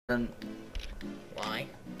Why?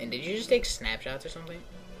 And did you just take snapshots or something?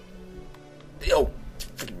 Yo!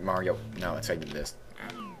 Mario. No, it's like this.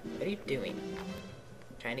 What are you doing?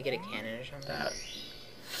 Trying to get a cannon or something? That.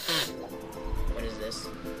 What is this?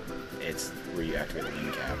 It's where you activate the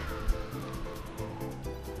game cap.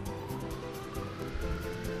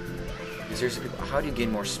 Seriously, people, how do you gain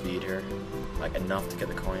more speed here? Like, enough to get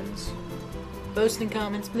the coins? Post in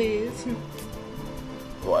comments, please.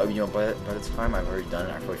 Well, you know, by the time I've already done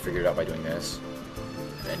it, I've probably figured it out by doing this.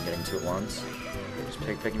 And getting to it once. Just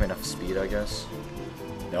picking enough speed, I guess.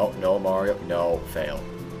 No, Mario. No, fail.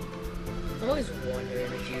 I'm always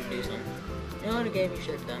wondering if you do something. You know what a game you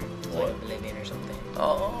should have done? What? Like Oblivion or something.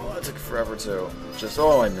 Oh, that took forever too.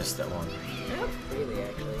 I missed that one. Not really,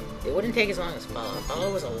 actually. It wouldn't take as long as Fallout.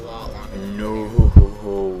 Fallout was a lot longer. No,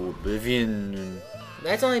 Oblivion.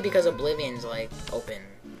 That's only because Oblivion's, like, open.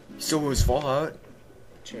 So was Fallout.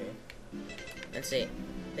 True. Let's see. I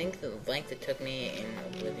think the length it took me in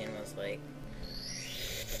Oblivion was, like...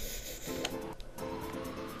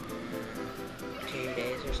 2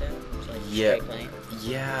 days or so. So, like, Yeah. straight playing.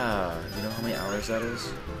 Yeah. You know how many hours that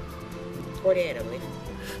is? 48, I believe.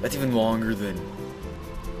 That's even longer than...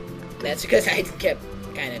 That's because I kept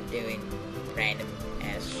kind of doing random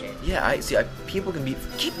ass shit. Yeah, people can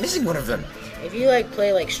keep missing one of them. If you like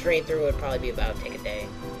play like straight through, it would probably be about take a day.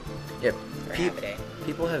 Yeah, Or half a day.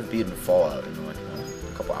 people have beaten Fallout in like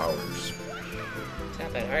a couple hours. It's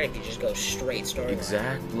not that hard if you just go straight storyline.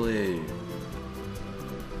 Exactly. I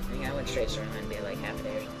think I went straight storyline, it'd be like half a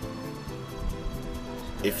day or something.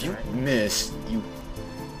 If you miss,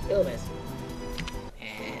 You'll miss.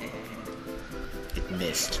 it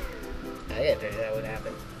missed. I didn't think that would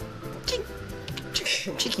happen.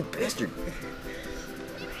 Cheeky bastard.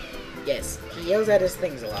 Yes, he yells at his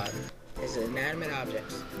things a lot. His inanimate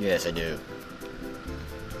objects. Yes, I do.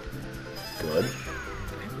 Good.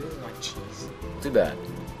 I really want cheese. Too bad.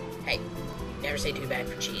 Hey, never say too bad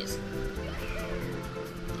for cheese.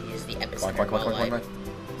 He is the Come epicenter on, of all life.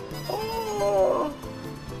 Oh.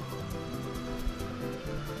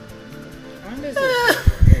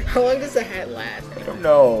 How long does the hat last? I don't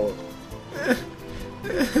know.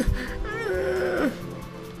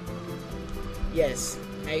 Yes.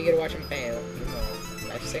 Now you gotta watch him fail.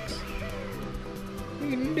 F6. You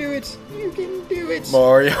can do it. You can do it.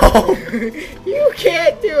 Mario. You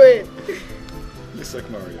can't do it. You suck,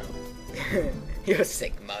 Mario. You're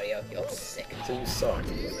sick, Mario. You're sick. So you suck.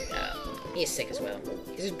 He's sick as well.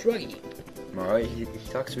 He's a druggie. Mario, he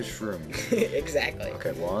talks to his shrooms. Exactly.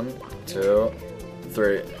 Okay, 1, 2,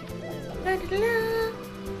 3. La la la.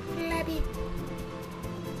 Labby.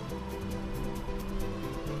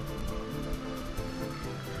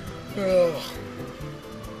 Oh.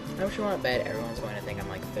 I'm sure I bet everyone's going to think I'm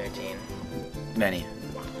like 13. Many.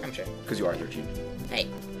 I'm sure. Because you are 13. Hey.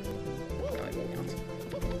 No, I really don't.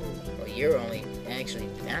 Well, you're only... Actually,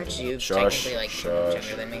 aren't you Shush, technically like shush.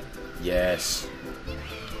 younger than me? Yes.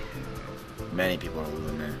 Many people are older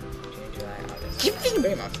than me. June, July, August. Give me-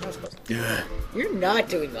 3 months. I was close. Ugh. You're not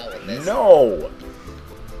doing well with this. No!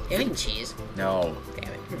 You having cheese? No.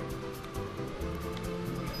 Damn it. Come on.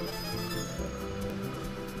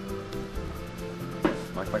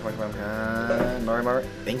 Mario.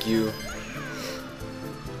 Thank you.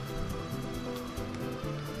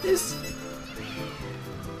 This.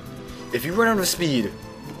 If you run out of speed.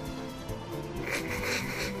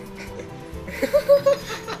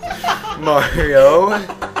 Mario.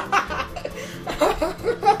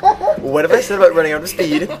 What have I said about running out of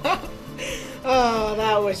speed? Oh,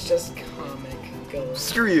 that was just comic gold.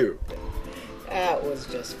 Screw you. That was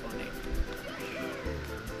just funny.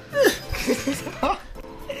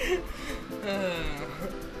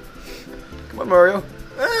 Come on, Mario.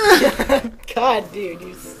 God, dude,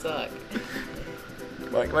 you suck.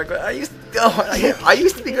 Come on. I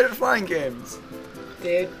used to be good at flying games.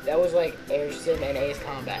 Dude, that was like Air Sim and Ace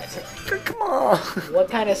Combat. Come on. What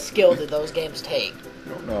kind of skill did those games take? I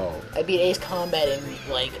don't know. I beat Ace Combat in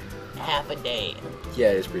like half a day. Yeah,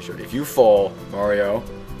 it's pretty sure. If you fall, Mario.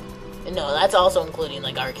 No, that's also including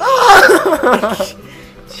like arcade.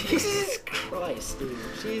 Jesus Christ, dude.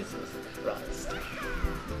 Jesus Christ.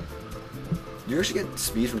 Do you actually get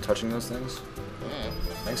speed from touching those things? I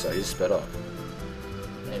think so. You just sped up.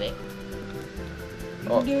 Maybe.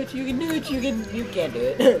 Oh. You can do it. You can't do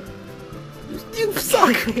it. You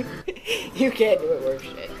suck. You can't do it worth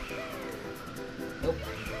shit. Nope.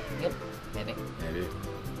 Yep. Maybe.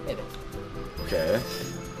 Maybe. Okay.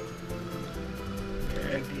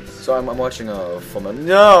 So I'm watching a Full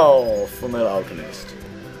Metal Alchemist.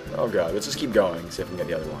 Oh god, let's just keep going. See if we can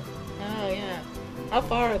get the other one. Oh yeah. How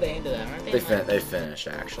far are they into that? Aren't they? They finished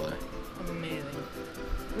actually. Amazing.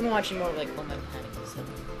 I've been watching more of like Full Metal Panic and stuff.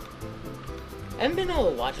 I haven't been able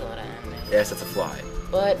to watch a lot of anime. Yes, that's a fly.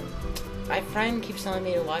 But my friend keeps telling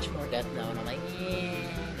me to watch more Death Note, and I'm like,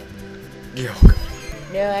 Yo.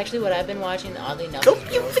 no, actually, what I've been watching, oddly enough, Go,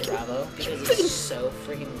 is you Girls freaking- Bravo, because it's so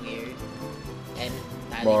freaking weird. And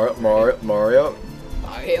Mario. Mario.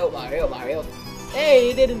 Hey,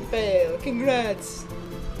 he didn't fail. Congrats.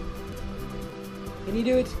 Can he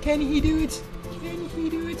do it? Can he do it? Can he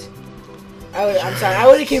do it? I'm sorry, I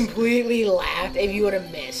would have completely laughed if you would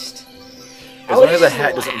have missed. As long as the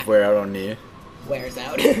hat doesn't wear out on me. Wears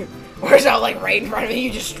out. Wears out like right in front of me,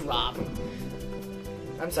 you just drop.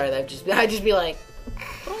 I'm sorry, I'd just be like...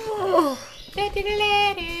 Oh, thank you.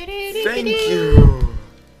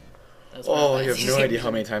 Oh, you have no idea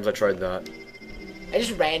how many times I tried that. I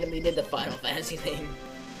just randomly did the Final Fantasy thing.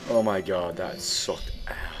 Oh my god, that sucked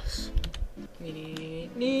ass.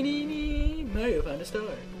 Mario found a star.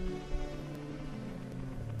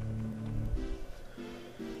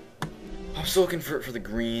 I'm still looking for the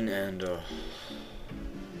green and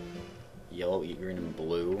yellow, green, and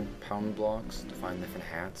blue pound blocks to find different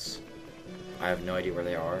hats. I have no idea where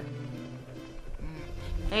they are.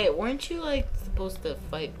 Hey, weren't you like supposed to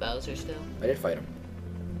fight Bowser still? I did fight him.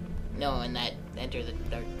 No, in that enter the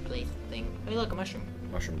dark place thing. Hey, look, a mushroom.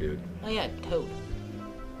 Mushroom dude. Oh yeah, Toad.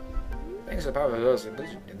 Thanks to the power of those.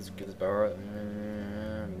 Please give this power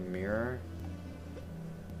mirror.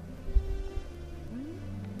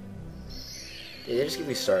 Yeah, they just give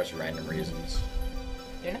me stars for random reasons.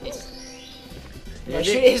 They're nice. Yeah,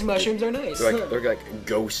 His mushrooms are nice. they're like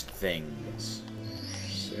ghost things.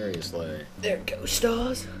 Seriously. They're ghost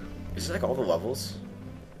stars. Is this like all the levels?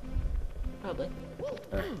 Probably.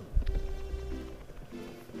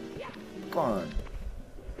 Come on.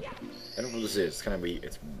 I don't know what this is. It's kind of weird.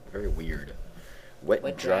 It's very weird.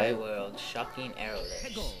 Wet dry. world, shocking arrowless.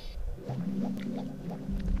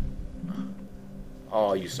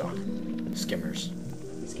 Oh, you suck. Skimmers.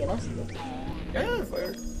 Skittles? Yeah,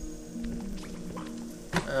 fire.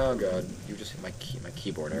 Oh god, you just hit my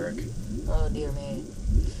keyboard, Eric. Oh dear me.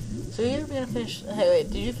 So you're gonna finish? Hey, wait,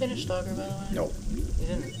 did you finish Stalker by the way? No. You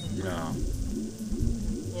didn't? No.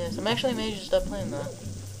 Yes, I'm actually amazed you stopped playing that.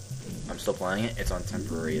 I'm still playing it. It's on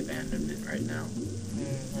temporary abandonment right now.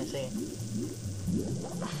 I see.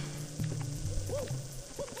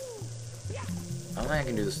 I don't think I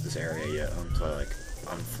can do this area yet until I like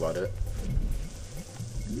unflood it.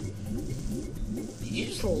 Did you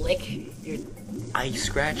just lick your... I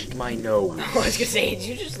scratched my nose. I was gonna say, did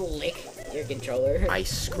you just lick your controller? I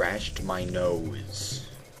scratched my nose.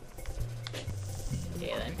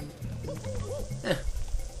 Yeah, then.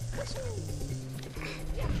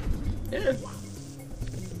 Yeah.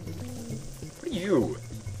 What are you?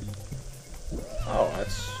 Oh,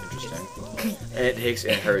 that's interesting. And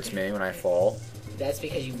it hurts me when I fall. That's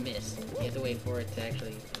because you missed. You have to wait for it to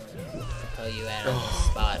actually tell you at a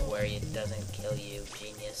spot where it doesn't kill you,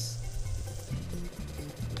 genius.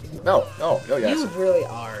 No, yes. You really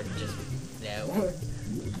are just... No.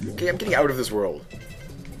 Okay, I'm getting out of this world.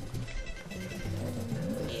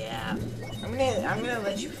 Yeah. I'm gonna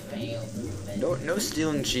let you fail. No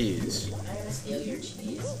stealing cheese. I'm gonna steal your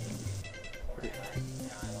cheese.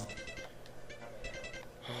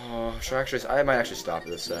 Oh, I might actually stop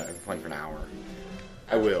this. I've been playing for an hour.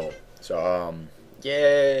 I will. So,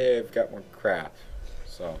 yay, I've got more crap.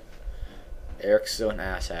 So, Eric's still an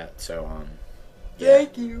asshat. So, yeah.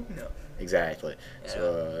 Thank you. No. Exactly.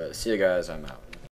 So, see you guys. I'm out.